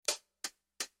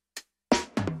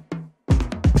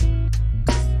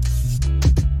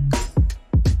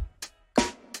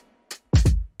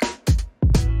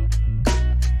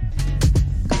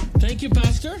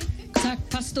Tack,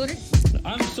 pastor.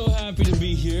 I'm so happy to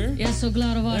be here. Jag är så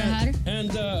glad att vara här.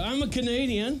 And I'm a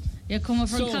Canadian. Jag kommer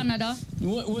från Kanada.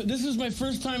 This is my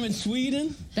first time in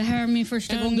Sweden. Det här är min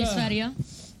första gång i Sverige.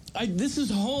 This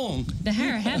is home. Det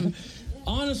här är hem.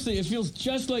 Honestly, it feels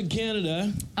just like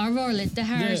Canada. Allvarligt, det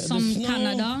här är som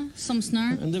Kanada, som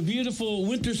snö. And the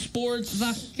beautiful winter sports.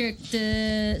 Vackert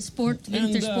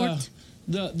vintersport.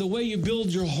 The way you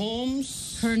build your homes.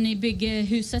 Hur ni bygger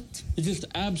huset. It's just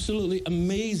absolutely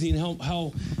amazing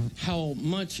how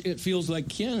much it feels like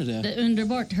Canada. Det är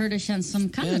underbart hur det känns som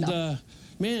Kanada. And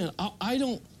man, I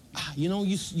don't,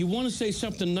 you want to say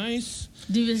something nice.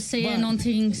 Du vill säga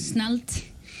någonting snällt.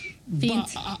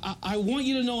 Fint. I want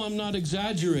you to know I'm not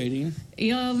exaggerating.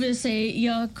 Jag vill säga,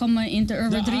 jag kommer inte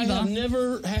överdriva. I have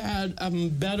never had a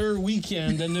better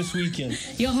weekend than this weekend.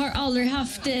 Jag har aldrig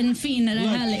haft en finare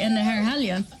helg än den här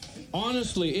helgen.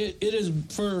 Honestly, it is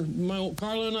for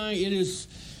Carla and I. It is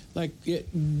like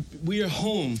we are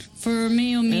home. För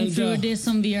mig och min fru, det är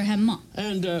som vi är hemma.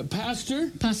 And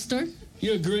Pastor,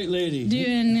 you're a great lady. Du är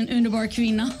en underbar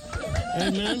kvinna.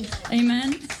 Amen.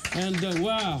 Amen. And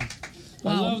wow.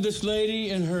 I love this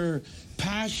lady and her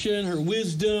passion, her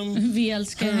wisdom. Vi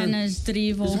älskar hennes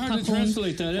driv och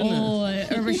passion. Och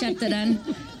översätter den.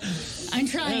 I'm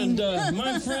trying. And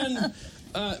my friend,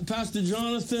 Pastor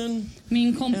Jonathan.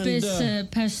 Min kompis,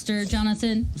 Pastor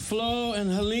Jonathan. Flo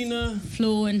and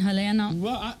Helena.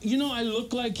 Well, I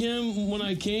look like him when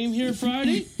I came here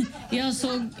Friday. Jag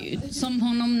såg som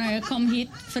honom när jag kom hit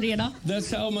fredag.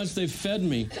 That's how much they fed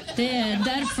me. Det är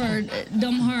därför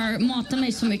de har matat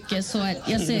mig så mycket så att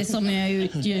jag ser som jag är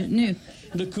ut nu.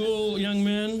 The cool young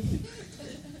men.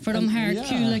 För de här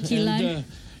coola killar.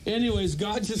 Anyways,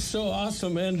 God's just so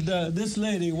awesome, and this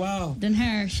lady, wow. Den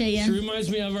här tjejen. She reminds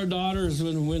me of our daughters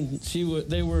when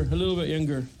they were a little bit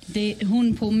younger.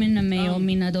 Hon påminner mig om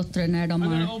mina döttrar när de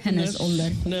har hennes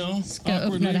ålder. Ska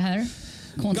öppna det här.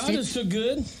 Konstigt. God is so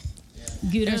good.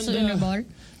 Gud är så underbar.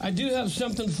 I do have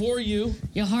something for you.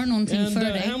 Jag har någonting för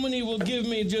dig. How many will give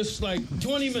me just like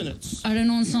 20 minutes? Är det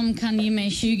någon som kan ge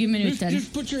mig 20 minuter?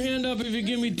 Just put your hand up if you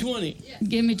give me 20.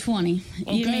 Give me 20.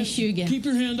 Okay. Ge mig 20. Keep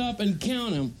your hand up and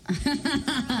count them.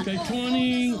 Okay,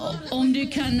 20. Om du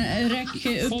kan räcka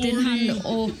upp 40, din hand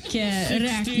och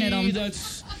räkna dem.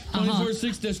 24,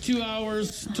 6, that's 2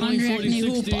 hours. 20, Han räknar 40,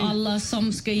 ihop 60. alla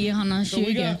som ska ge honom 20.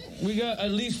 So we got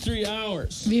at least 3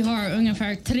 hours. Vi har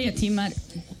ungefär 3 timmar.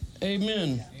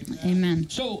 Amen. Amen.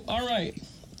 So, all right.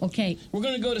 Okay. We're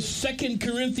going to go to 2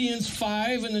 Corinthians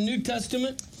 5 in the New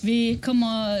Testament. Vi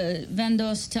kommer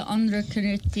vända oss till andra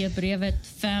Korinthierbrevet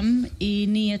 5 i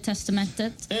Nya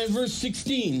testamentet. And verse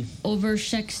 16. Och vers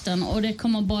 16. Och det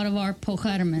kommer bara vara på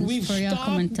skärmen. För jag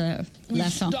kommer inte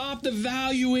läsa. We've stopped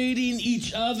evaluating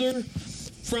each other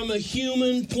from a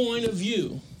human point of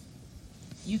view.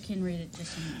 You can read it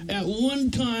just a minute. At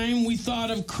one time, we thought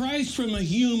of Christ from a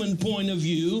human point of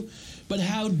view, but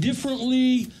how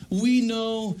differently we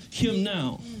know him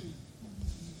now.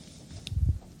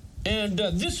 And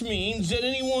this means that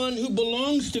anyone who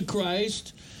belongs to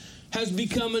Christ has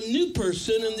become a new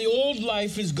person, and the old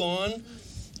life is gone,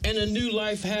 and a new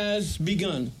life has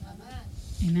begun.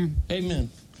 Amen. Amen.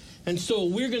 And so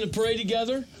we're going to pray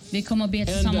together. Vi kommer be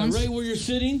tillsammans. Right where you're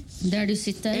sitting. Där du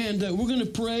sitter. And we're going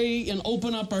to pray and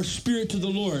open up our spirit to the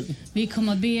Lord. Vi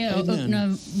kommer be och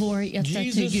öppna vår hjärta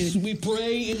till Gud. Jesus, we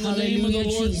pray in the name of the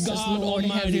Lord God Lord,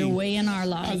 have Almighty. your way in our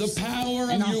lives. The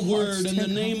power of your word in the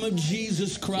name of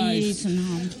Jesus Christ.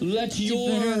 Let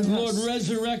your, Lord,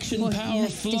 resurrection power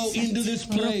flow into this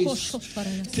place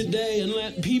today, and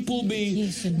let people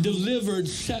be delivered,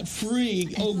 set free,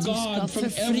 oh God, from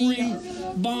every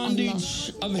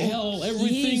bondage of hell,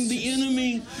 everything the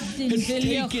enemy has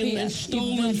taken and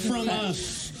stolen from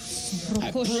us.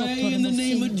 I pray in the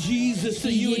name of Jesus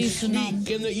that you would speak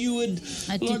and that you would,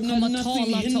 Lord, let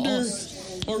nothing hinder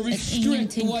or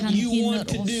restrict what you want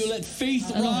to do. Let faith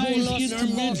rise in our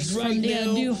midst right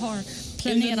now.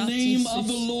 In the name of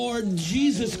the Lord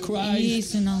Jesus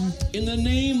Christ. In the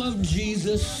name of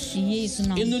Jesus.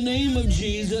 In the name of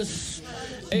Jesus.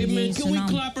 Amen. Can we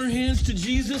clap our hands to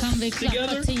Jesus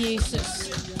together?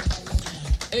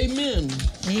 Amen.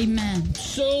 Amen.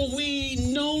 So we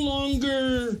no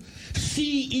longer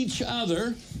see each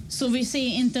other. Så vi ser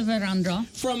inte varandra.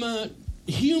 From a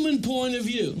human point of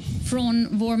view. Från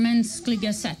vår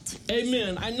mänskliga sätt.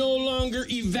 Amen. I no longer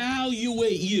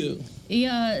evaluate you.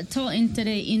 Jag tar inte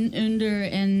det in under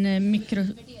en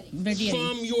mikrovärdering.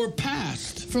 From your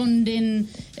past. Från din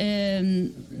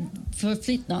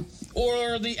förflutna.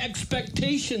 Or the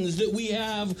expectations that we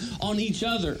have on each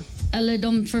other. Eller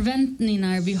de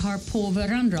förväntningar vi har på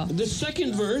varandra. The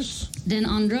second verse. Den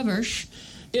andra vers.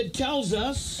 it tells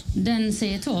us, den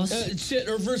säger till oss,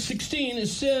 or verse 16, it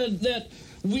said that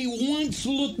we once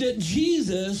looked at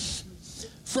Jesus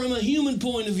from a human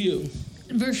point of view.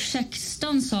 Vers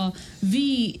 16 sa,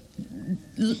 vi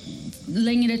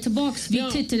längre tillbaks, vi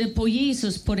tittade på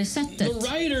Jesus på det sättet. The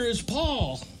writer is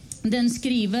Paul. Den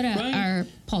skrivare är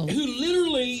Paul. Who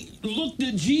literally looked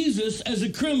at Jesus as a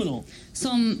criminal.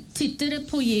 Som tittade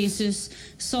på Jesus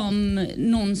som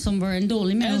någon som var en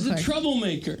dålig människa. As a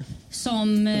troublemaker.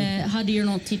 Som hade gjort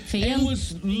något fel. And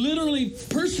was literally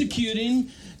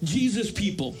persecuting Jesus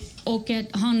people. Och att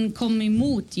han kom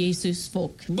emot Jesus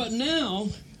folk. But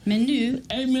now, men nu,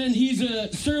 amen, he's a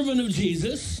servant of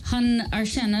Jesus. Han är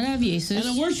tjänare av Jesus. And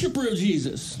a worshipper of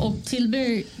Jesus. Och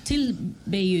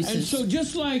tillber Jesus. And so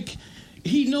just like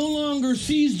he no longer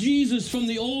sees Jesus from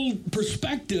the old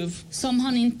perspective. Som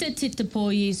han inte tittar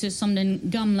på Jesus som den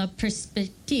gamla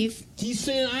perspektiv. He's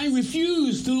saying, I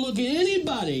refuse to look at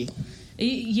anybody.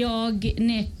 Jag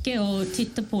nekar och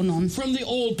titta på någon from the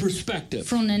old perspective.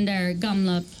 Från den där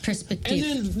gamla perspektiv.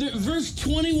 And then verse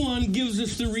 21 gives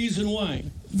us the reason why.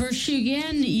 Vers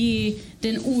 21 ger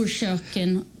den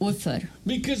orsaken varför.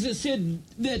 Because it said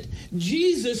that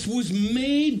Jesus was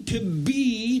made to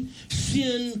be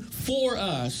sin for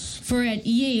us. För att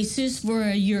Jesus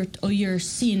var gjort och gör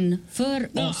sin för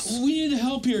oss. We need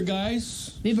help here,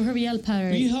 guys. Vi behöver hjälp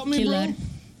här, Will you help me, killar. bro?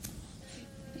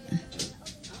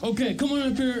 Okay, come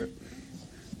on up here.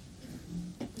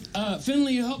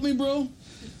 Finley, you help me, bro?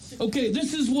 Okay,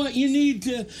 this is what you need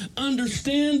to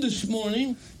understand this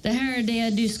morning. Det här är det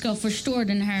du ska förstå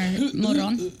den här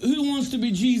morgon. Who wants to be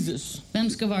Jesus? Vem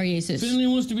ska vara Jesus? Finley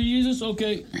wants to be Jesus?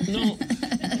 Okay, no.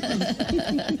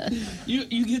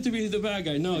 you get to be the bad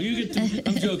guy. No, you get to.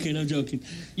 I'm joking.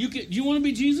 You want to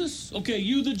be Jesus? Okay,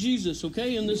 you the Jesus.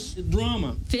 Okay, in this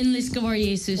drama. Finley ska vara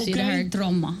Jesus i det här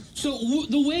drama. So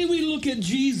the way we look at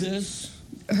Jesus.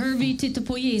 Hur vi tittar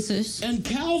på Jesus. And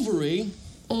Calvary.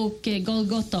 Och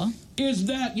Golgotha. Is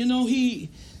that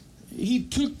he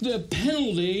took the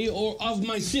penalty of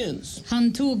my sins.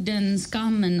 Han tog den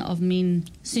skammen av min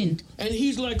synd. And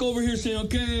he's like over here saying,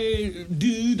 okay,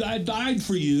 dude, I died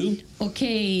for you.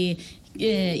 Okay,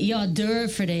 jag dör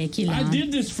för dig, killen. I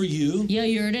did this for you. Jag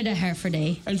gjorde det här för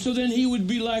dig. And so then he would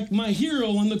be like my hero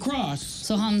on the cross.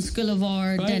 Så han skulle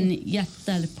vara den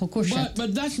hjälten på korset. But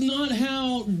that's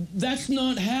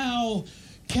not how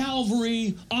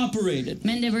Calvary operated.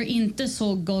 Men det var inte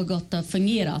så Golgotha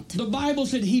fungerat. The Bible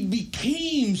said he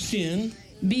became sin.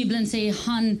 Bibeln säger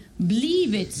han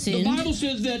blivit synd. The Bible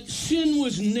says that sin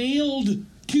was nailed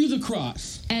to the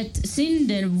cross. Att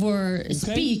synden var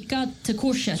spikat till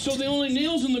korset. So the only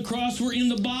nails in the cross were in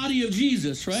the body of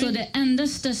Jesus, right? Så det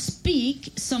endaste spik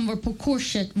som var på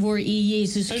korset var i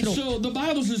Jesus kropp. And so the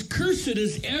Bible says, "Cursed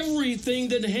is everything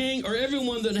that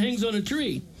everyone that hangs on a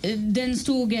tree." Den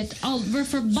stod att allt var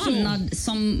förbannad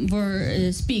som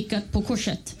var spikat på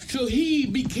korset. So he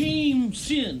became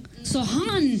sin. Så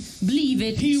han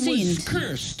blivit synd. He was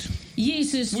cursed.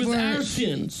 Jesus var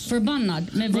förbannad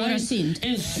med våra synd.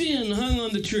 And sin hung on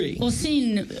the tree. Och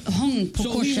synd hung på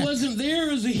korset. So he wasn't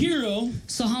there as a hero.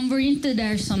 Så han var inte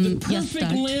där som hjälte. The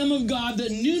perfect Lamb of God that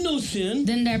knew no sin.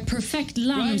 Den där perfekt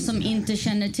lamm som inte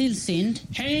känner till synd.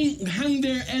 Hung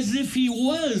there as if he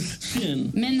was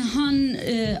sin. Men han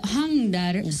hang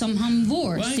där som han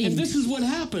var synd. And this is what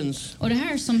happens. Och det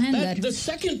här som händer. The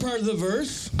second part of the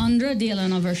verse. Andra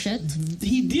delen av verset.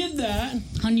 He did that.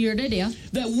 Han gjorde det.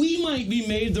 That we might be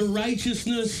made the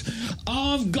righteousness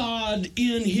of God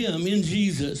in him, in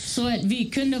Jesus. Så att vi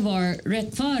kunde vara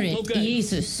rättfärdigt i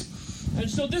Jesus.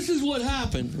 And so this is what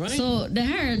happened, right? Så det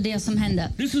här är det som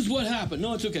hände. This is what happened. No,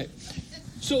 it's okay.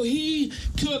 So he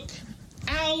took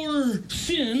our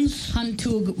sins. Han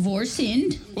tog vår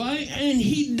synd. Right? And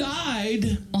he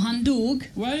died. Och han dog.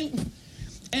 Right?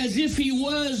 As if he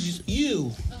was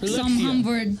you. Som han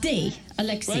var dig,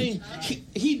 Alexi. Right?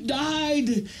 He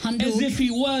died as if he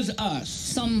was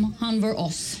us. Som han var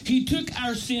oss. He took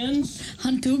our sins.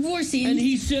 Han tog vår synd. And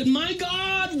he said, "My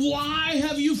God, why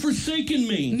have you forsaken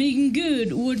me?" Min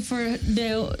Gud,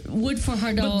 varför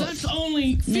har du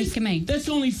nekat mig? That's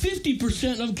only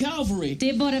 50% of Calvary. Det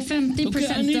är bara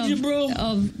 50%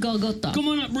 av Golgotha.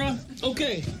 Come on up, bro.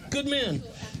 Okay, good man.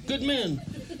 Good man.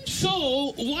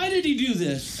 So, why did he do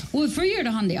this? Varför gjorde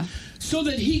han det? So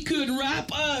that he could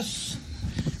wrap us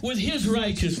with his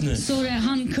righteousness. Så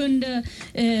han kunde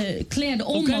kläda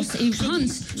om oss i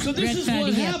hans so this is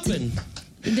what happened.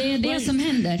 Det är det som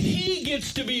händer. He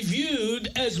gets to be viewed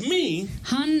as me.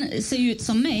 Han ser ut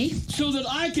som mig. So that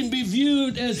I can be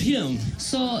viewed as him.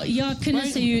 Så jag kunde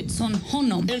se ut som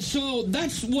honom. And so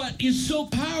that's what is so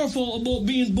powerful about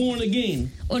being born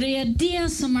again. Och det är det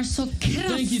som är så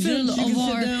kraftfullt att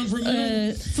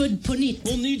vara född på nytt.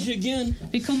 We'll need you again.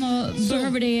 Vi kommer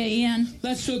behöva det igen.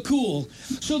 That's so cool.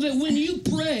 So that when you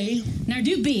pray, när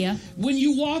du ber, when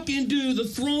you walk into the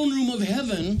throne room of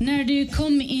heaven, när du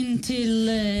kom in till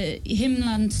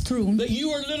himlens tron, that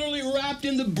you are literally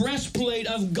wrapped in the breastplate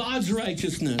of God's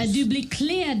righteousness. Att du blir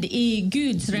klädd i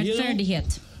Guds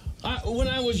rättfärdighet. When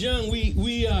I was young,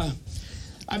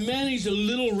 I managed a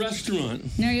little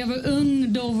restaurant. När jag var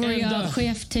ung då var jag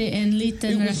chef till en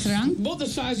liten restaurang. Both the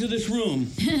size of this room.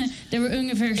 Det var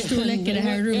ungefär storlek i det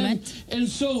här rummet.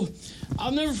 And so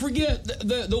I'll never forget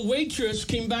the waitress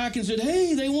came back and said,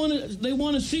 "Hey, they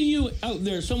want to see you out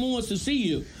there. Someone wants to see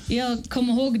you." Jag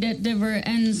kommer ihåg det var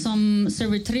en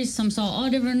servitris som sa,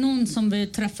 det var någon som vill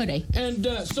träffa dig. And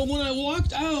so when I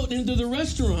walked out into the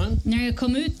restaurant, när jag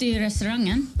kom ut i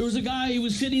restaurangen, there was a guy, he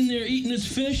was sitting there eating his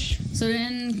fish. Så det är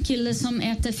en kille som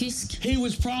äter fisk. He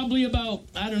was probably about,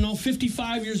 I don't know,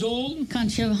 55 years old.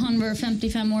 Kanske han var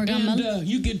 55 år gammal. And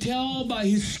you could tell by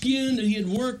his skin that he had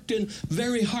worked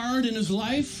very hard in his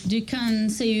life. Du kan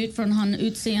se ut från hans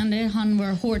utseende, han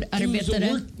var hård arbetare.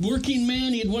 He was a working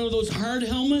man. He had one of those hard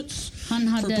helmets. Han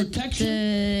hade ett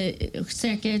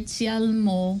säkerhetshjälm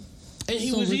och and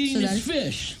he was eating his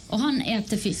fish. Och han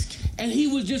äter fisk. And he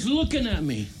was just looking at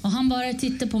me. Och han bara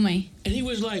tittade på mig. And he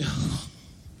was like,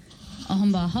 och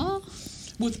han bara, ha?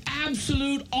 With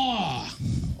absolute awe.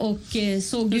 Och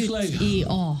såg ut like, i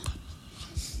awe.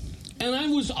 And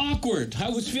I was awkward.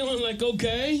 I was feeling like,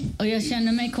 okay. Och jag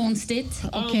kände mig konstigt.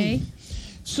 Okay.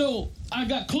 So I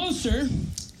got closer.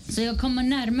 Så jag kommer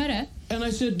närmare. And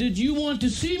I said, "Did you want to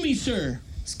see me, sir?"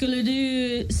 Skulle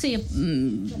du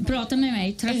prata med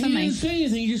mig, träffa mig? He didn't say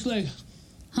anything, just like.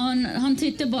 Han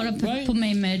tittade bara på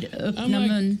mig med öppna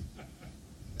mun.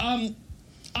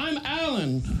 I'm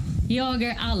Alan. Jag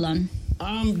är Alan.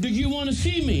 Did you want to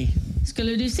see me?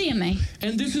 Skulle du se mig?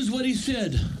 And this is what he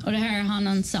said. Och det här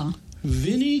han sa.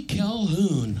 Vinnie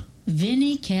Calhoun.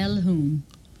 Vinnie Calhoun.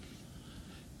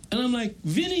 And I'm like,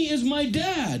 Vinnie is my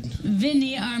dad.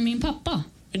 Vinnie är min pappa.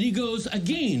 And he goes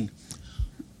again.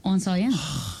 Och han sa igen.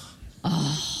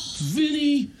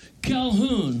 Vinnie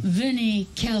Calhoun. Vinnie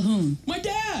Calhoun. My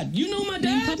dad. You know my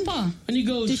dad? Min pappa. And he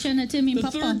goes. Du känner till min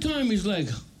pappa. The third time he's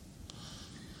like,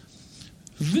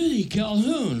 Vinnie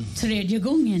Calhoun. Tredje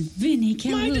gången. Vinnie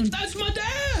Calhoun. That's my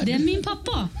dad. Det är min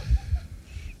pappa.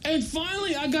 And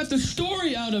finally I got the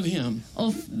story out of him.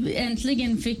 Och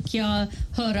äntligen fick jag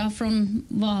höra från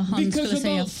vad han skulle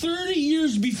säga. Because about 30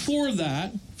 years before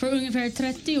that, för ungefär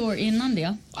 30 år innan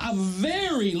det, a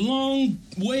very long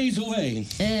ways away,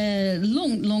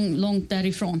 långt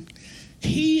därifrån,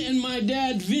 he and my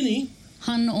dad Vinnie,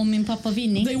 han och min pappa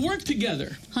Vinnie, they worked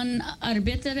together. Han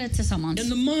arbetade tillsammans in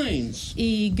the mines,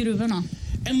 i gruvorna.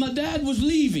 And my dad was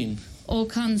leaving.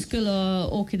 Och han skulle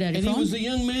åka därifrån. And he was a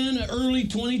young man, early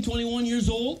 21 years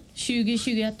old.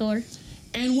 20-21 år.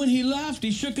 And when he left,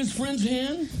 he shook his friend's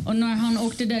hand. Och när han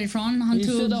åkte därifrån, han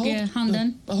tog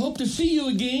handen. I hope to see you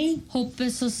again.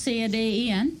 Hoppas att se dig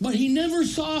igen. But he never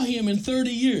saw him in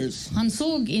 30 years. Han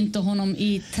såg inte honom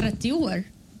i 30 år.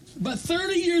 But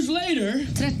 30 years later,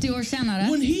 30 år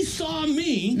senare, when he saw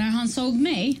me, när han såg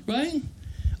mig, right?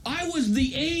 I was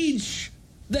the age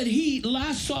that he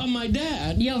last saw my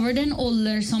dad. Jag var den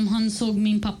ålder som han såg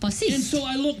min pappa sist. And so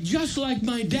I looked just like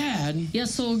my dad. Jag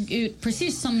såg ut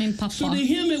precis som min pappa. So to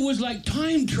him it was like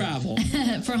time travel.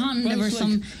 För han det var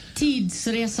som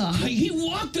tidsresa. He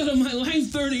walked out of my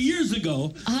life 30 years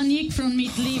ago. Han gick från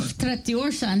mitt liv 30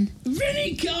 år sedan.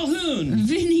 Vinnie Calhoun.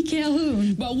 Vinnie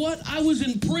Calhoun. But what I was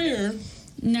in prayer.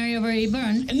 När jag var i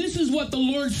bön. And this is what the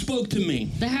Lord spoke to me.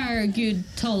 Det här Gud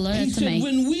talade till mig. He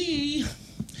said, when we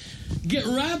get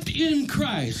wrapped in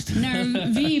Christ. När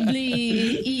vi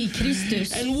blir i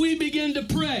Kristus. And we begin to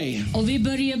pray. Och vi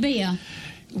börjar be.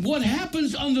 What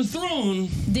happens on the throne?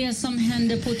 Det som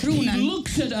händer på tronen. He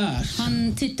looks at us.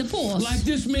 Han tittar på oss. Like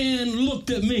this man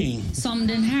looked at me. Som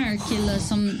den här killen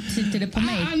som tittade på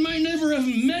mig. I might never have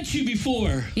met you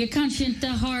before. Jag kanske inte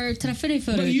har träffat dig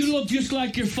förut. But you look just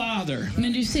like your father.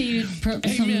 Men du ser ut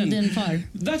som din far.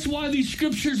 That's why these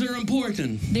scriptures are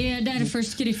important. Det är därför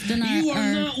skrifterna you are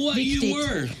är not what viktigt. You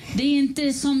were. Det är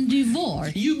inte som du var.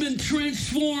 You've been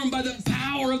transformed by the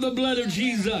power of the blood of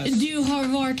Jesus. Du har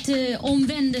varit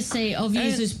omvändelse av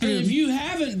Jesus blod. And if you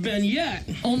haven't been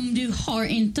yet, om du har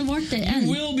inte varit det än,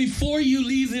 you will before you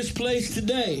leave this place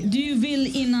today. Du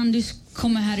vill innan du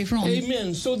kommer härifrån.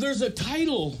 Amen. So there's a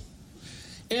title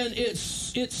And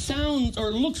it sounds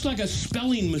or looks like a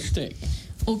spelling mistake.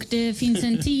 Och det finns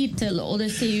en titel och det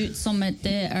ser ut som att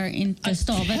det är inte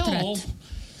stavat rätt.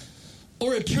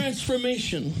 Or a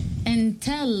transformation. En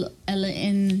tell eller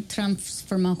en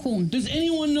transformation. Does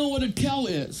anyone know what a tell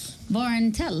is? Vad är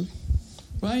en tell?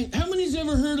 Right? How many's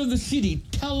ever heard of the city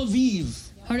Tel Aviv?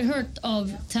 Har du hört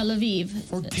av Tel Aviv?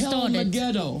 Or Tel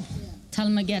Megiddo? Tel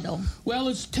Megiddo.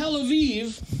 Well, it's Tel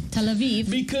Aviv. Tel Aviv.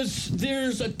 Because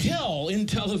there's a tell in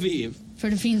Tel Aviv. För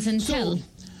det finns en tell.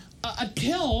 A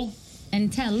tell. En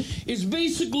tell is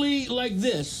basically like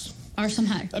this. Är som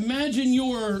här. Imagine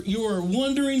you're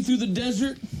wandering through the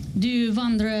desert. Du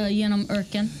vandrar genom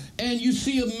öken. And you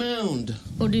see a mound.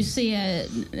 Och du ser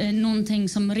någonting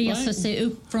som reser sig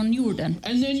upp från jorden.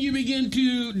 And then you begin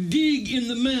to dig in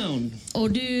the mound.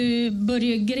 Och du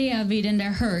börjar gräva i den där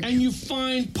hög. And you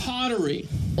find pottery.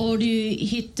 Och du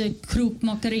hittar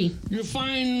krokmakeri. You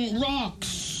find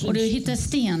rocks. Och du hittar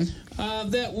sten.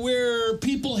 That where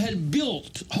people had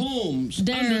built homes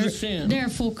under the sand. Där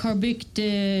folk har byggt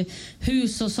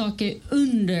hus och saker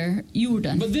under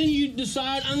jorden. But then you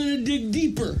decide I'm going to dig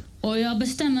deeper. Och jag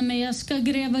bestämmer mig jag ska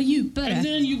gräva djupare. And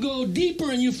then you go deeper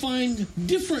and you find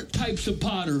different types of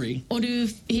pottery. Och du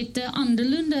hittar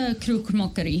annorlunda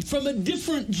krokmakeri. From a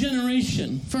different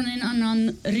generation. Från en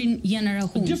annan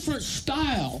generation. A different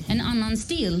style. En annan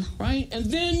stil. Right?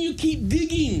 And then you keep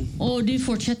digging. Och du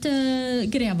fortsätter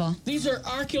gräva. These are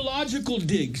archaeological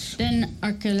digs. Den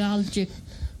archaeological.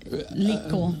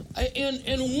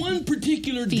 And one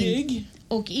particular dig.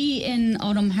 Och i en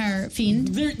av de här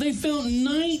fynd. They found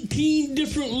 19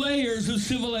 different layers of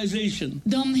civilization.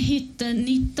 De hittade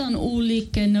 19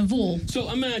 olika nivåer.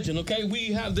 So imagine, okay,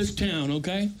 we have this town,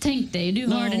 okay? Tänk dig, du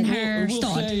har den här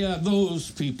stad. We'll say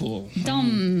those people.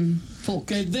 De folk.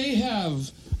 Okay, they have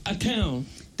a town.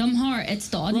 De har ett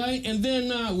stad. Right, and then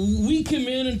we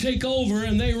come in and take over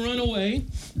and they run away.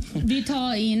 Vi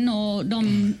tar in och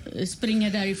de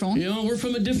springer därifrån. You know, we're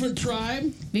from a different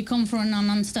tribe. Vi kommer från en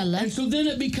annan ställe. And so then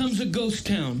it becomes a ghost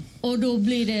town. Och då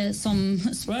blir det som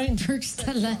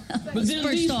spökställe. But then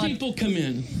these people come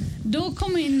in. Då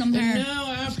kommer in de här. And now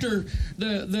after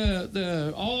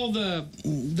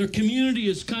the community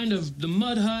is kind of the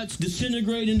mud huts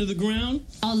disintegrate into the ground.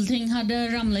 Allting hade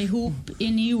ramlat ihop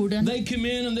in i jorden. They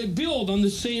come in and they build on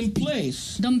the same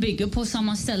place. De bygger på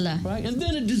samma ställe. Right? And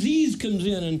then a disease comes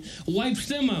in and wipes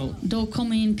them out. Då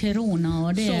kommer in corona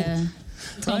och det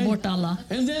tar bort alla.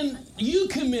 And then you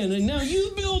come in and now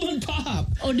you build on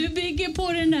top. Och du bygger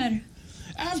på den där.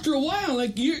 After a while,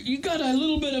 like you got a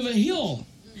little bit of a hill.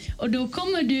 Och då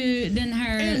kommer du den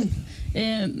här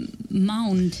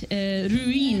mound,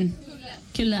 ruin,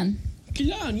 kullen.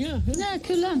 Kullen, yeah. Nej,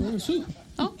 kullen.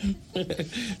 Ja.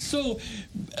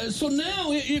 So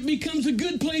now it becomes a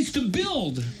good place to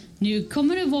build. Nu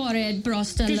kommer det vara ett bra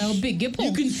ställe att bygga på.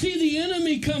 You can see the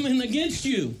enemy coming against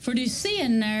you. För du ser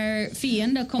när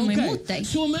fienden kommer emot dig.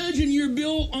 So imagine you're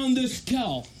built on this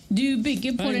tell. Du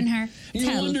bygger på den här tell.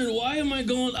 You wonder, why am I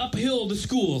going uphill to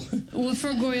school?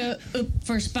 Varför går jag upp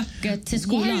för backe till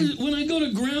skolan? When I go to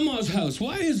grandma's house,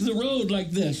 why is the road like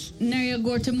this? När jag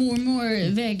går till mormor,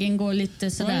 vägen går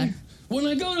lite sådär. Right? When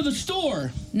I go to the store,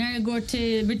 när jag går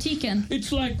till butiken,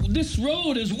 it's like this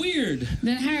road is weird.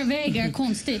 Den här vägen är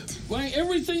konstigt. Right?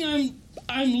 Everything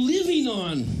I'm living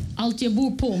on, allt jag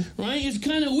bor på, right, is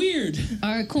kind of weird.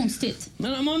 Är konstigt. And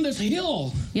I'm on this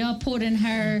hill. Jag är på den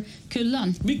här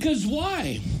kullen. Because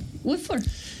why? Varför?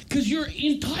 Because your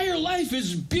entire life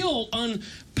is built on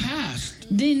past.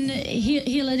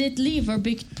 Hela ditt liv är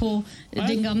byggt på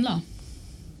den gamla.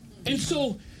 And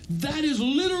so that is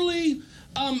literally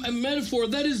a metaphor.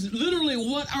 That is literally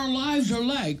what our lives are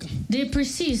like. Det är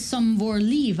precis som vår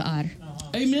liv är.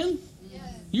 Amen.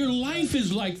 Your life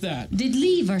is like that. Ditt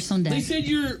liv är som det. They said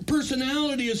your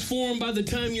personality is formed by the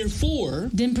time you're 4.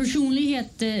 Den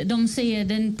personlighet, de säger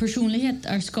den personlighet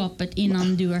är skapad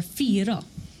innan du är 4.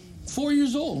 4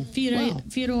 years old.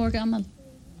 4 år gammal.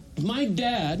 My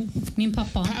dad, min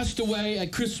pappa, passed away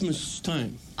at Christmas time.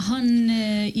 Han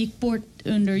gick bort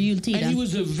under jultiden. And he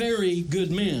was a very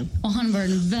good man. Och han var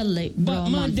en väldigt bra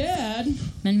man. But my dad,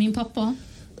 men min pappa,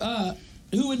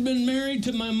 who had been married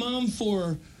to my mom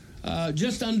for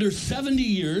just under 70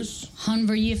 years. Han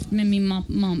var gift med min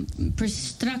mamma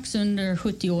strax under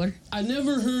 70 år. I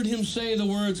never heard him say the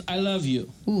words I love you.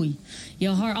 Oj,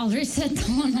 jag har aldrig sett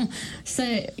honom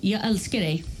säga jag älskar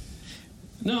dig.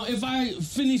 Now, if I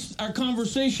finished our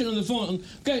conversation on the phone,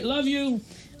 okay, love you.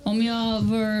 Om jag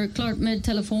var klart med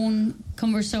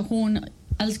telefonkonversation,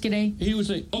 älskar dig. He would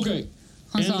say, okay.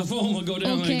 Han and sa, the phone would go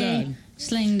down like that.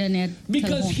 Slängde ner because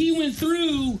telefon. he went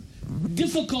through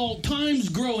difficult times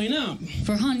growing up.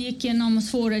 För han gick igenom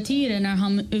svåra tider när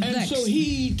han And uppväxt. so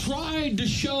he tried to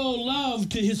show love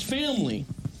to his family.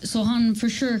 Så han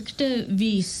försökte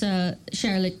visa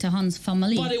kärlek till hans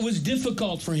familj. But it was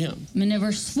difficult for him. Men det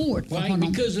var svårt för Right?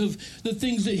 honom. Because of the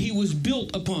things that he was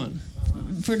built upon.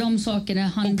 För de sakerna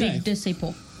han Okay. byggde sig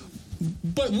på.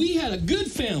 But we had a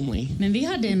good family. Men vi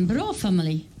hade en bra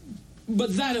familj.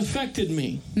 But that affected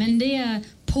me. Men det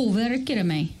påverkade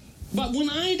mig. But when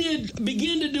I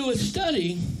begin to do a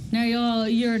study, När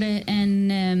jag gjorde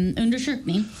en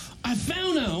undersökning, I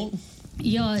found out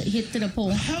jag hittade på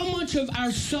how much of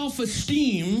our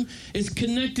self-esteem is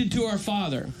connected to our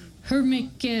father. hur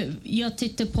mycket jag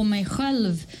tittar på mig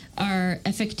själv är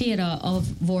affekterad av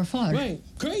vår far. Right?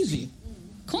 Crazy.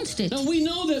 Konstigt. Now we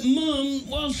know that mom,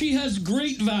 well, she has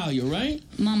great value, right?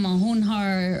 Mamma, hon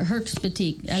har högt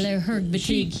betyg, eller hög She,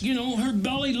 betyg. you know, her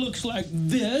belly looks like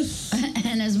this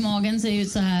Hennes magen ser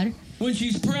ut så här when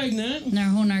she's pregnant, när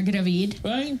hon är gravid.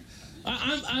 right?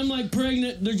 I'm like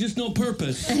pregnant. There's just no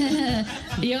purpose,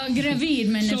 Jag är gravid,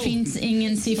 men det So, finns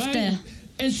ingen syfte. right?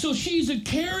 And so she's a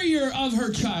carrier of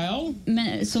her child,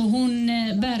 Men, så hon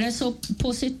bär så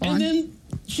på sitt and barn. then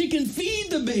she can feed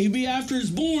the baby after it's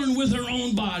born with her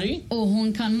own body. Och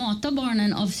hon kan mata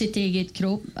barnen av sitt eget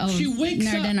kropp She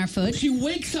wakes när den är up. född. She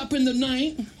wakes up in the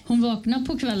night. Hon vaknar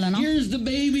på kvällarna. Hears the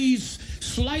baby's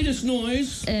slightest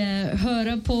noise,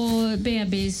 Höra på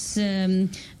bebis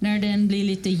när den blir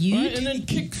lite ljud. right? And then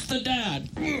kicks the dad.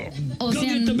 Och Go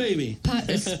get the sen baby.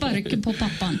 sparkar på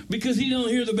pappan. Because he don't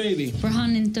hear the baby. För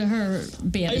han inte hör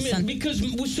Amen. bebisen. Because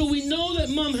so we know that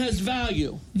mom has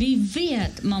value. Vi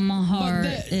vet mamma har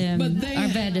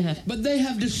är värde. But they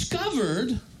have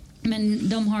discovered Men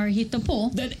de har hittat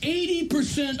på that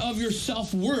 80% of your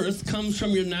self-worth comes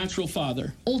from your natural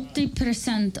father.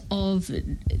 80% av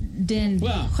den Wow.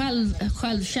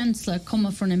 självkänsla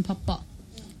kommer från en pappa.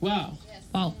 Wow.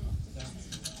 Wow.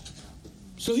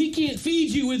 So he can't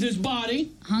feed you with his body.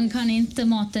 Han kan inte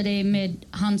mata dig med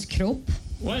hans kropp.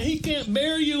 Well, he can't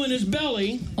bear you in his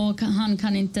belly. Och han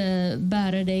kan inte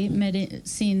bära dig med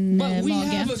sin But we mage.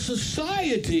 have a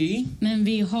society Men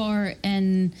vi har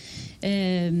en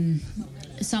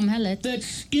samhället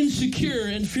that's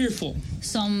insecure and fearful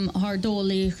som har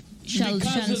dålig because of the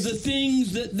självkänsla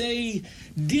things that they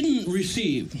didn't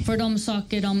receive. för de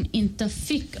saker de inte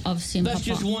fick av sin That's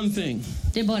just pappa. one thing.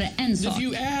 Det är bara en If sak.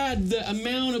 you add the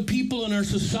amount of people in our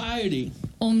society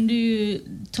Om du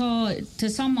tar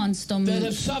tillsammans de that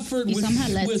have suffered i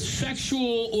samhället with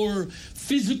sexual or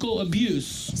physical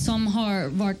abuse, som har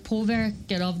varit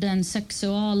påverkade av den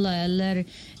sexuella eller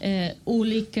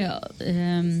olika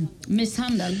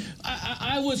misshandel.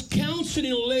 I was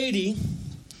counseling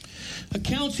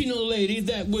a lady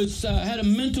that was had a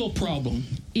mental problem.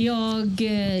 Jag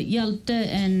hjälpte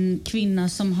en kvinna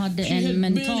som hade She had en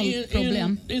mental been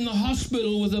problem. in the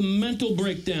hospital with a mental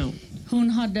breakdown. Hon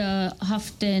hade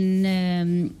haft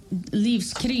en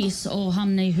livskris och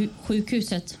hamnade i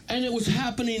sjukhuset. And it was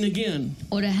happening again.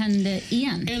 Och det hände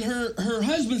igen. And her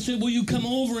husband said, "Will you come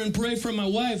over and pray for my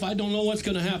wife? I don't know what's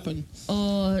going to happen."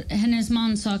 Och hennes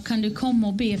man sa, kan du komma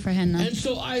och be för henne? And so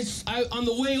I on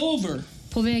the way over,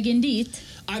 På vägen dit,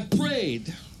 I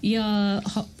prayed.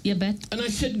 jag bett. And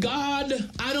I said, "God,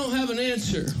 I don't have an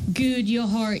answer. Gud, jag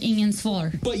har ingen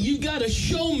svar. But you got to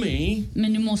show me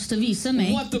Men du måste visa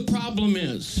mig what the problem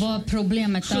is vad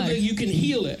problemet so that är. you can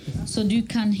heal it." Så du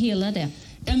kan hela det.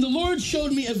 And the Lord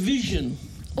showed me a vision.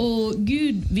 Och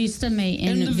Gud visade mig In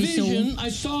the en vision. vision,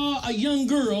 I saw a young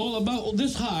girl about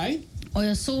this high. Och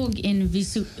jag såg en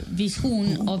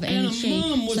vision av And en tjej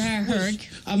så här hög.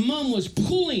 a mom was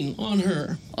pulling on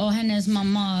her. Och hennes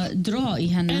mamma drar i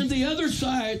henne. And the other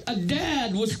side, a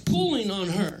dad was pulling on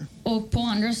her. Och på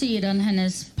andra sidan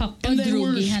hennes pappa And they drog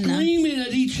were i henne. screaming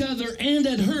at each other and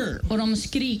at her. Och de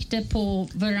skrikte på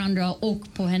varandra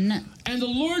och på henne. And the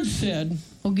Lord said,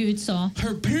 Och Gud sa,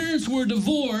 her parents were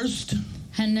divorced.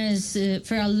 hennes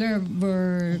föräldrar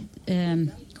var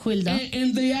skilda.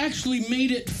 And they actually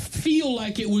made it feel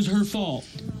like it was her fault.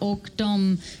 Och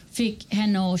de fick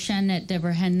henne att känna att det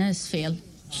var hennes fel.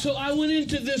 So I went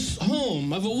into this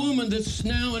home of a woman that's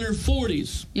now in her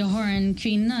 40s. Jag har en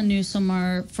kvinna nu som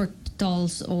är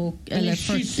 40-tals eller And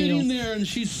she's 40 sitting år. there and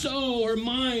her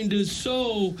mind is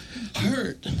so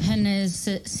hurt. Hennes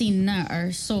sinne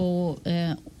är så...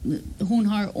 hon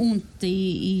har ont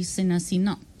i sina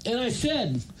sinnen. And I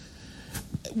said,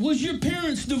 "Was your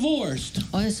parents divorced?"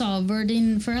 Och jag sa, var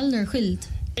din förälder skild?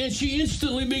 And she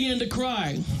instantly began to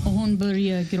cry. Och hon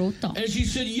började gråta. And she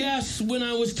said, "Yes, when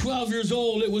I was 12 years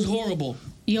old, it was horrible."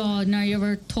 Ja, när jag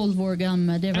var 12 år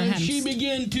gammal, det var And hemskt. she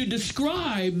began to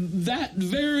describe that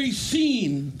very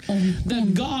scene that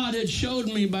God had showed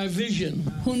me by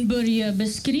vision. Hon började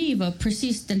beskriva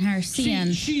precis den här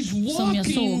scenen She's som jag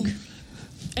såg. walking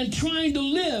and trying to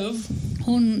live.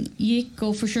 Hon gick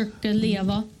och försökte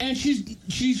leva. And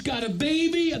she's got a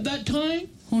baby at that time.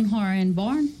 Hon har en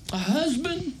barn, A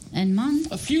husband, en man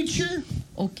a future.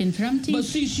 och en framtid. But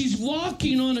see, she's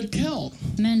walking on a tell.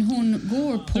 Men hon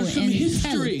går på There's some en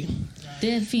history. fält.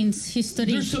 Det finns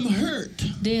historik. There's some hurt.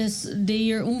 Det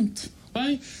gör ont.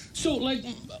 Right? So, like,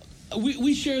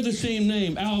 we share the same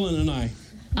name, Alan and I.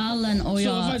 Allen och So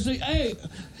jag, if I say, hey,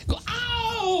 go,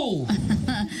 ow!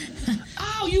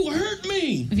 Ow, you hurt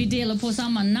me! vi delar på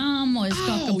samma namn och jag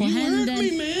skakar på you händen.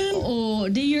 hurt me, man!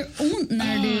 Och det gör ont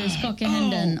när du skakar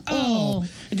händen. Oh.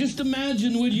 Just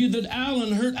imagine with you that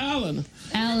Alan hurt Alan.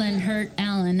 Alan hurt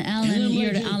Alan. Alan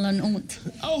gör Alan ont.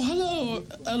 Oh, hello,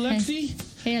 Alexi.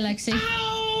 Hej Alexi.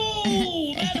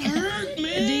 Ow! That hurt,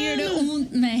 man! Det gör det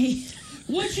ont mig.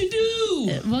 What'd you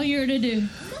do? Vad gör det du?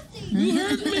 You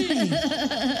hurt me.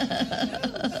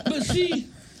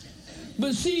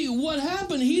 But see, what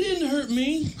happened? He didn't hurt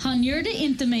me. Han gör det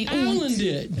inte mig ont. Alan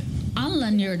did.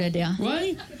 Alan gör det.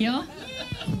 Right? Ja.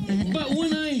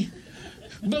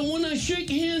 But when I shake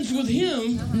hands with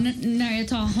him, När jag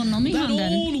tar honom i that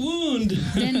handen, old wound,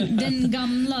 den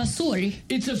gamla sorg,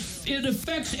 it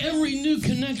affects every new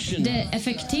connection. det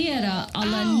affekterar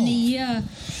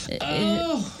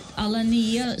alla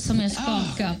nya som jag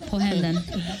skakar på händen.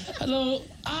 Hello,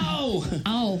 ow.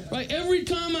 Ow. Right, every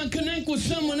time I connect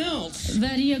with someone else,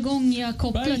 Varje gång jag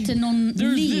kopplar right, till någon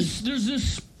ny, there's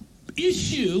this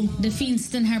issue, det finns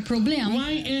den här problem.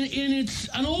 right, and it's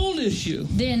an old issue,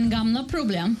 Det är en gamla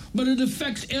problem. but it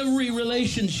affects every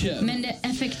relationship. Men det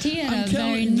affekterar I'm telling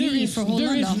varje you, there ny is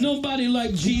förhållande. nobody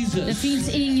like Det Jesus.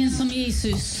 finns ingen som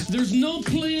Jesus. There's no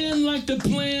plan like the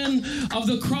plan of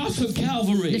the cross of Det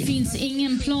Calvary. finns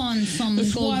ingen plan som That's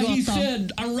why he Golgata.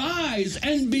 said, arise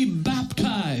and be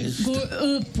baptized, Gå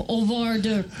upp och var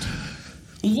döpt.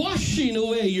 washing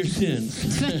away your sins,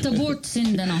 Tvätta bort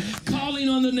synderna calling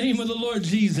on the name of the Lord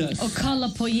Jesus. och kalla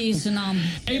på Jesu namn.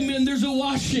 Amen. There's a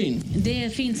washing. Det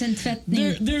finns en tvättning.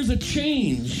 There's a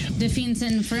change. Det finns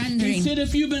en He förändring. said,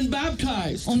 if you've been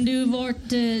baptized, Om du varit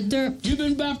döpt, you've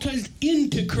been baptized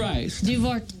into Christ. du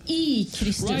varit i Right?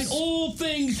 Kristus. All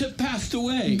things have passed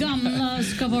away. Gamla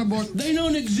ska vara bort. They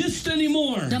don't exist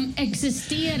anymore. De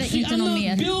existerar See, inte I'm någon not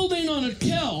mer. building on a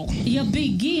tell. Jag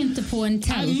bygger inte på en I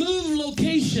tält. move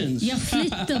locations. Jag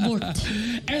flyttar bort.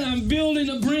 And I'm building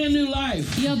a brand new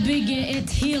life. Jag bygger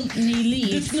ett helt nytt liv.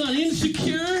 It's not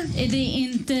insecure. Det är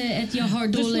inte att jag har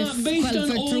dåligt not based on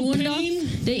självförtroende. old pain.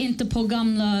 Det är inte på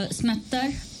gamla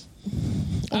smärtor.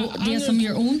 Och det som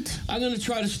gör ont. I'm going to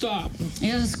try to stop.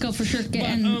 Jag ska försöka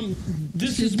But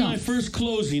this is sluta. my first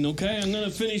closing, okay? I'm going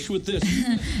to finish with this.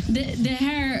 Det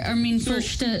här är min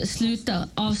första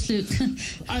avslut.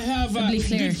 I have Det blir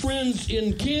fler. good friends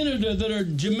in Canada that are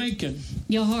Jamaican.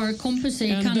 Jag har kompisar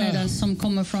i And, Kanada som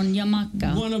kommer från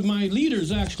Jamaica. One of my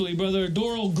leaders, actually, Brother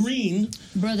Doral Green,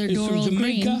 Brother is from Doral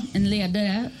Jamaica. Green, en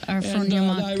ledare, är från and I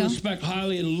Jamaica. respect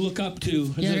highly and look up to.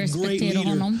 He's Jag a great respekterar leader.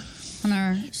 honom. Han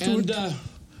är stort.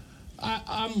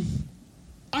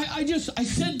 And I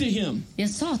said to him, Jag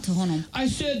sa till honom, I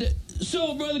said,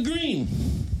 so Brother Green,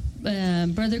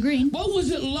 Brother Green, what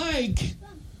was it like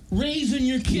raising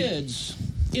your kids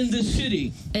in this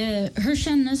city? hur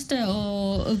kändes det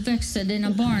att uppväxa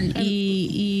dina barn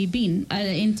i byn?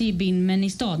 Eller inte i byn, men i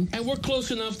stad. And we're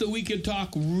close enough that we could talk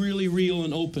really real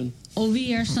and open. Och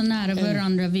vi är så nära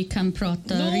varandra, vi kan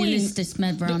prata realistiskt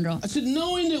med varandra. I said,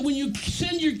 knowing that when you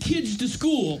send your kids to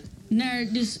school, När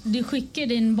du skickar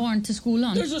din barn till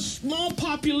skolan, there's a small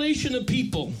population of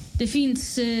people det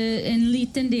finns en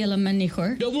liten del av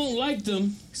människor that won't like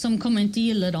them som kommer inte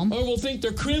gilla dem or will think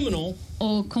they're criminal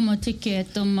och kommer tycka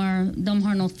att de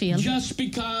har något fel just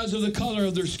because of the color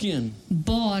of their skin.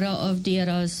 bara av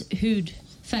deras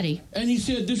hudfärg. And he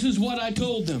said, this is what I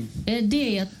told them. Det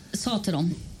jag sa till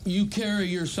dem. You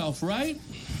carry yourself right.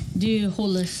 Du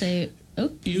håller sig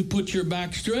upp, You put your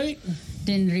back straight.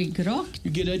 din rygg rak.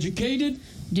 You get educated.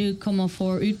 Du kommer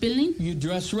få utbildning You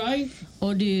dress right.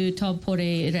 och du tar på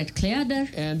dig rätt kläder.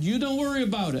 And you don't worry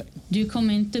about it. Du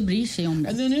kommer inte bry sig om det.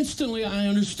 And then instantly I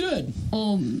understood.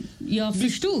 Och jag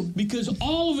förstod. Because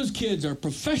all of his kids are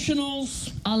professionals.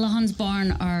 Alla hans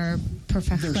barn är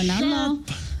professionella.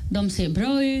 De ser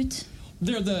bra ut.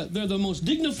 They're the most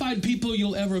dignified people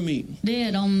you'll ever meet. Det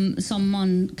är de som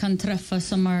man kan träffa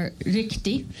som är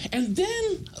riktig. And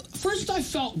then, first I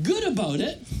felt good about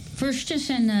it. Först jag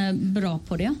känner bra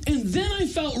på det. And then I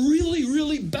felt really,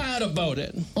 really bad about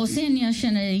it. Och sen jag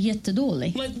känner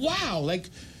jättedålig. Like, wow, like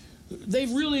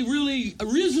they've really, really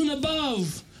risen above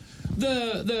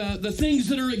the things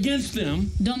that are against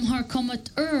them. De har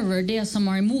kommit över det som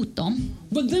är emot dem.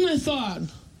 But then I thought,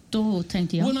 då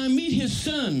tänkte jag, when I meet his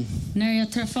son, när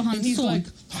jag träffar hans he's son, like,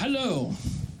 hello.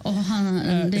 Och han,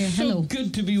 det är hello. So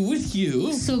good to be with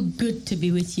you. So good to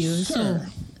be with you. Sir.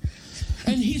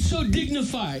 So, and he's so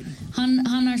dignified.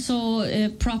 Han är så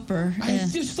proper.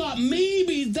 I just thought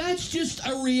maybe that's just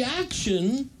a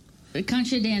reaction.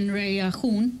 Kanske det är en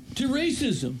reaktion to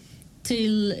racism.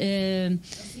 Till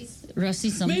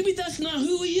rasism. Maybe that's not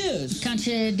who he is.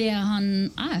 Kanske det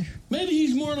han är. Maybe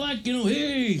he's more like, you know,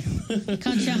 hey.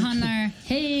 Kanske han är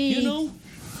hej. You know?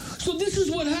 So this is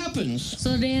what happens. Så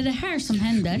det är det här som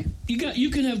händer.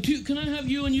 You can have two. Can I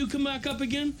have you and you come back up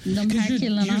again? De här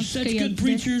killarna you're such good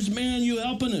preachers, man. You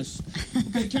helping us.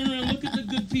 Okay, turn around. Look at the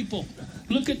good people.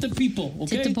 Look at the people.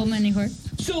 Okay. Titta på människor.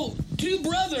 So two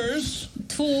brothers.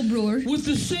 Två bror. With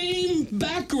the same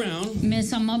background. Med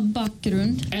samma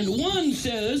bakgrund. And one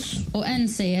says. Och en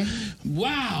säger.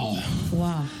 Wow.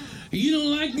 Wow. You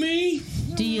don't like me?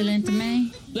 Du gillar inte mig?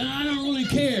 Then I don't really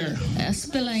care. Det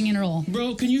spelar ingen roll.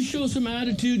 Bro, can you show some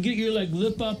attitude? Get your like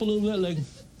lip up a little bit, like.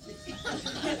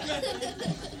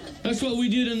 That's what we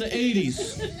did in the 80s.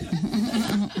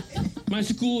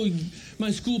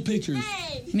 My school pictures.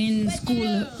 Min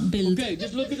skolbild. Okay,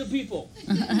 just look at the people.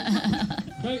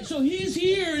 Right, so he's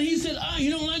here and he said,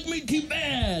 you don't like me, too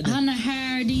bad. Han är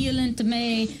här, du gillar inte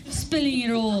mig, spelar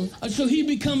ingen roll. So he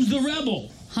becomes the rebel.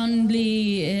 Han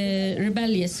blir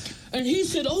rebellisk. And he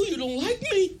said, you don't like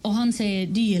me? Och han säger,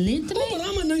 du gillar inte mig. But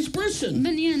I'm a nice person.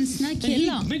 Men jag är en snäll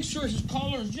kille. And he makes sure his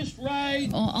collar is just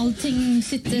right. Och allting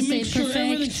sitter sig perfekt. He makes sure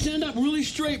everything stand up really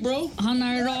straight, bro. Han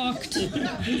är rakt.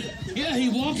 Yeah, he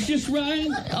walks just right.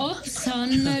 Och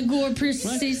han går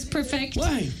precis perfekt.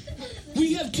 Why?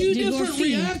 We have two different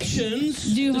reactions.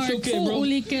 Du har två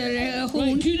olika reaktioner.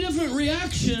 Right, two different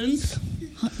reactions.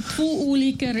 Två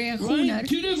olika reaktioner. Right?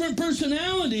 Two different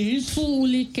personalities. Två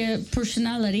olika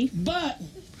personality. But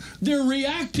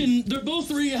they're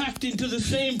both reacting to the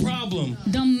same problem.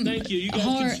 De Thank you. You guys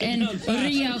har en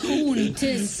reaktion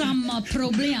till samma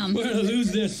problem. We're gonna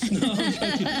lose this. No, I'm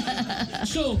joking.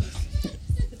 So,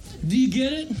 do you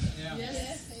get it?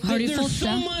 Yes. Har du fått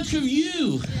so much of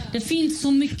you. Det finns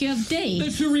så mycket av dig.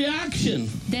 It's a reaction.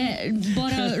 Det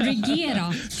bara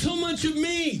reagera. So much of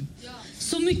me.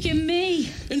 Så mycket mig.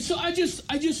 And so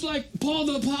I just like Paul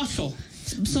the Apostle.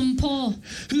 Som Paul.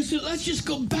 Who said, let's just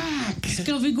go back.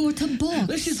 Ska vi gå tillbaka?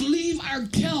 Let's just leave our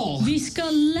tell. Vi ska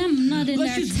lämna den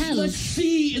där tell. Let's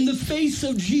see in the face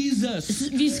of Jesus.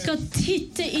 Vi ska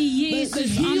titta i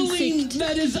Jesus ansikte.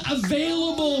 That is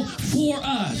available for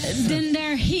us. Den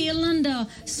där helande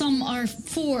som är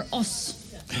för oss.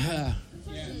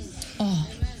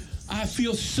 I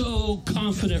feel so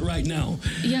confident right now.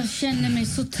 Jag känner mig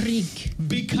så trygg.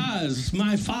 Because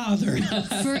my father.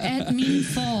 För att min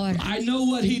far. I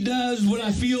know what he does when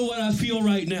I feel what I feel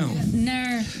right now.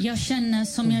 När jag känner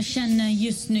som jag känner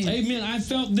just nu. Amen. I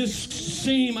felt this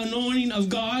same anointing of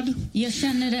God. Jag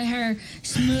känner det här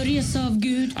smörjelse av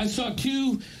Gud. I saw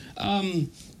two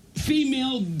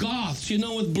female goths, you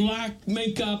know, with black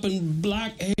makeup and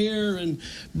black hair and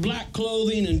black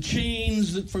clothing and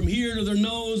chains from here to their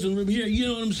nose and from here, you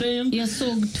know what I'm saying? Jag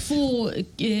såg två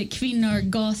kvinnor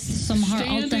goths som har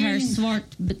allt det här svart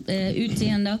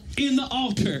utseende. In the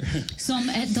altar.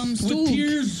 Som de stod. With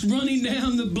tears running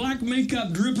down, the black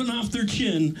makeup dripping off their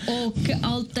chin. Och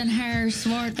allt den här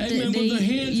svart, Amen,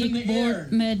 det gick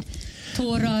bort med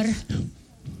tårar.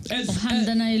 As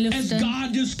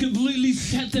God just completely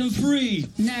set them free.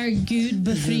 När Gud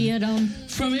befriar dem.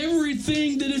 From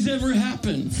everything that has ever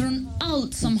happened. Från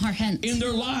allt som har hänt. In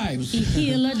their lives. I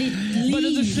hela ditt liv. But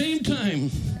at the same time.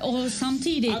 Och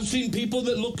samtidigt. I've seen people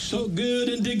that look so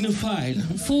good and dignified.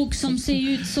 Folk som ser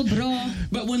ut så bra.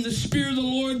 But when the Spirit of the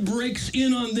Lord breaks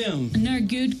in on them. När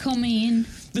Gud kommer in.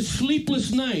 The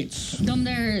sleepless nights. De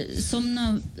där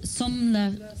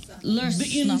somna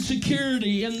the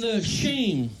insecurity and the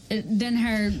shame. Den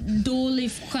här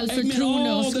dålig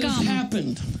självförtroende och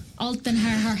skam. Allt den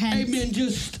här har hänt. Amen.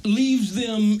 Just leaves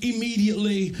them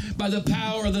immediately by the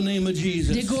power of the name of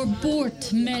Jesus. Det går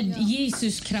bort med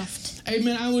Jesus kraft.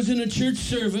 Amen. I was in a church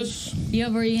service. Jag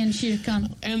var i en kyrkan.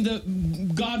 And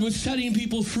God was setting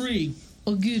people free.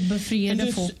 Och Gud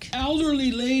befriade folk.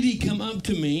 Elderly lady come up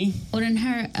to me. Och den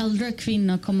här äldre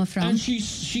kvinnan kommer fram. And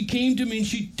she came to me and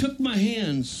she took my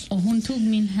hands. Och hon tog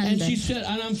min händer. And she said,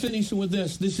 and I'm finishing with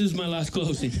this. This is my last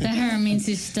closing. Det här är min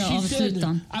sista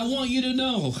avslutan. I want you to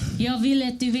know. Jag vill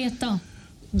att du veta.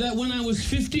 that when I was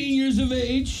 15 years of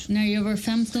age, när jag var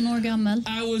 15 år gammal,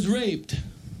 I was raped.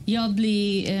 jag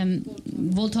blev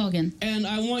våldtagen. And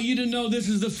I want you to know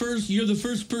you're the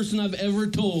first person I've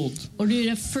ever told. Och du är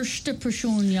den första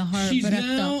person jag har berättat.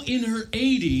 She's now in her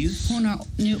 80s. Hon är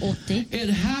nu 80. It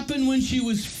happened when she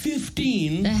was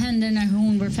 15. Det hände när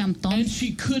hon var 15. And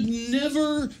she could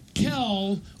never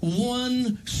tell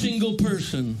one single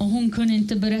person. Och hon kunde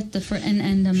inte berätta för en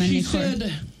enda människa. She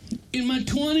said, in my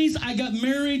 20s I got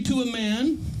married to a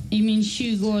man. I min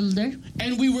 20-ålder.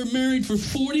 And we were married for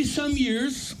 40 some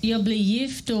years. Jag blev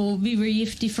gift och vi var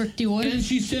gift i 40 år. And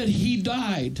she said he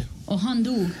died. Och han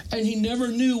dog. And he never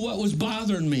knew what was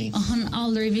bothering me. Och han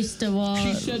aldrig visste vad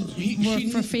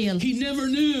var för fel. He never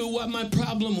knew what my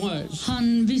problem was.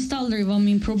 Han visste aldrig vad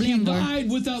min problem var. He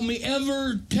died without me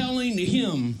ever telling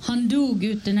him. Han dog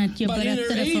utan att jag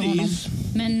berättade för honom.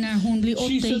 Men när hon blev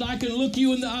 80, she said, I can look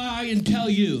you in the eye and tell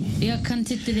you. Jag kan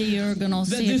titta dig i ögonen och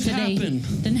säga till dig,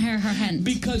 den här har hänt.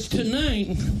 Because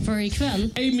tonight, för ikväll,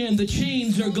 amen, the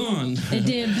chains are gone.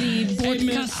 Det blir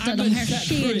bortkastat, de här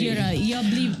kedjorna. Jag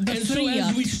blir befriad. And so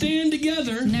as we stand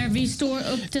together, när vi står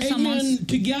upp tillsammans, amen,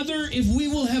 together, if we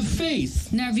will have faith,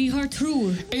 när vi har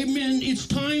tro, amen, it's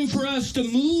time for us to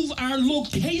move our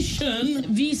location.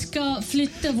 Vi ska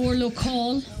flytta vår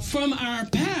lokal from our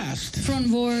past,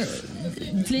 från vår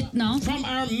flyttna, from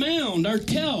our mound, our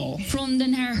tell, från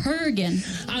den här högen,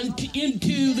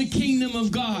 into the kingdom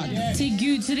of God, till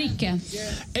Guds rike.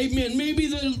 Amen. Maybe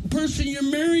the person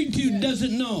you're married to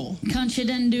doesn't know. Kanske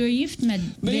den du är gift med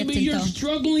vet inte. Maybe you're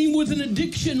struggling with an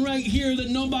addiction right here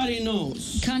that nobody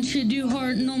knows. Kanske du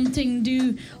har någonting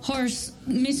du har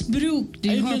missbruk,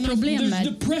 du har problem med.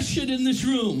 There's depression in this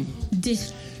room.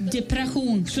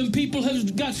 Depression. Some people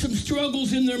have got some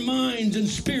struggles in their minds and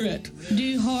spirit.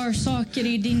 Du har saker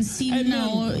i din sinne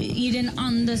och i din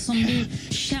ande som du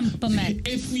kämpar med.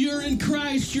 If you're in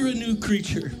Christ, you're a new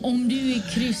creature. Om du är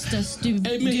Kristus, du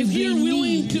If you're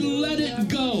willing to let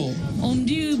it go. Om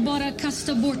du bara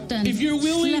kastar bort den. If you're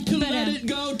willing to let it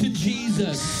go to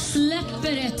Jesus.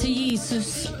 Släpper det till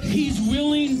Jesus. He's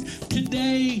willing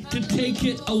today to take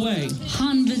it away.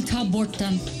 Han vill ta bort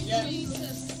den.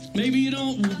 Maybe you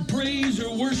don't praise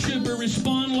or worship or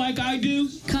respond like I do.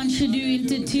 Kanske du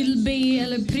inte tillbe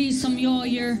eller pris som jag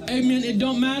gör. Amen. It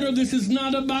don't matter. This is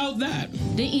not about that.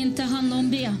 Det är inte handlar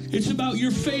om det. It's about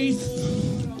your faith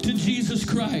to Jesus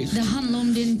Christ. Det handlar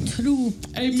om din tro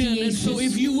till Jesus. Amen. And so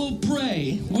if you will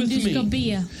pray with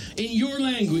me in your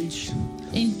language.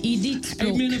 I ditt språk.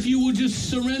 Amen. If you will just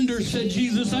surrender, say,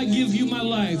 Jesus, I give you my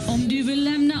life. Om du vill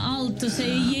lämna allt och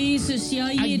säga, Jesus,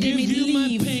 jag ger dig mitt liv.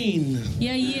 My pain.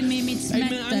 Jag ger mig mitt smärta.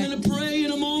 Amen. I'm going to pray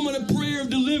in a moment a prayer of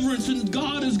deliverance, and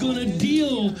God is going to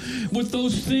deal with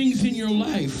those things in your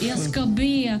life. Jag ska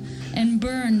be en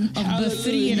bön av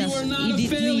befrielse i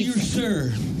ditt liv.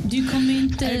 Sir. Du kommer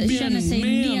inte känna sig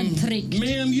nedtryckt.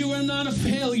 Ma'am, you are not a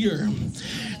failure.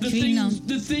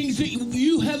 The things that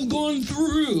you have gone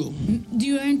through.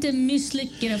 Du är inte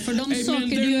misslyckad för de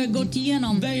saker du har gått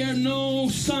igenom. They are no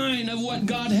sign of what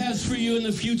God has for you in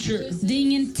the future. Det är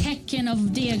ingen tecken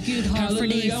av det Gud har för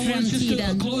dig i framtiden. I want us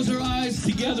to close our eyes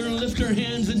together and lift our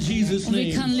hands in Jesus' name.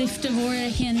 Vi kan lyfta våra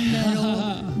händer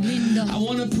och blinda. I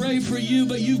want to pray for you,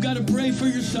 but you've got to pray for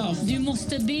yourself. Du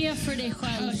måste be för dig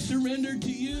själv. I surrender to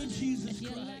you, Jesus.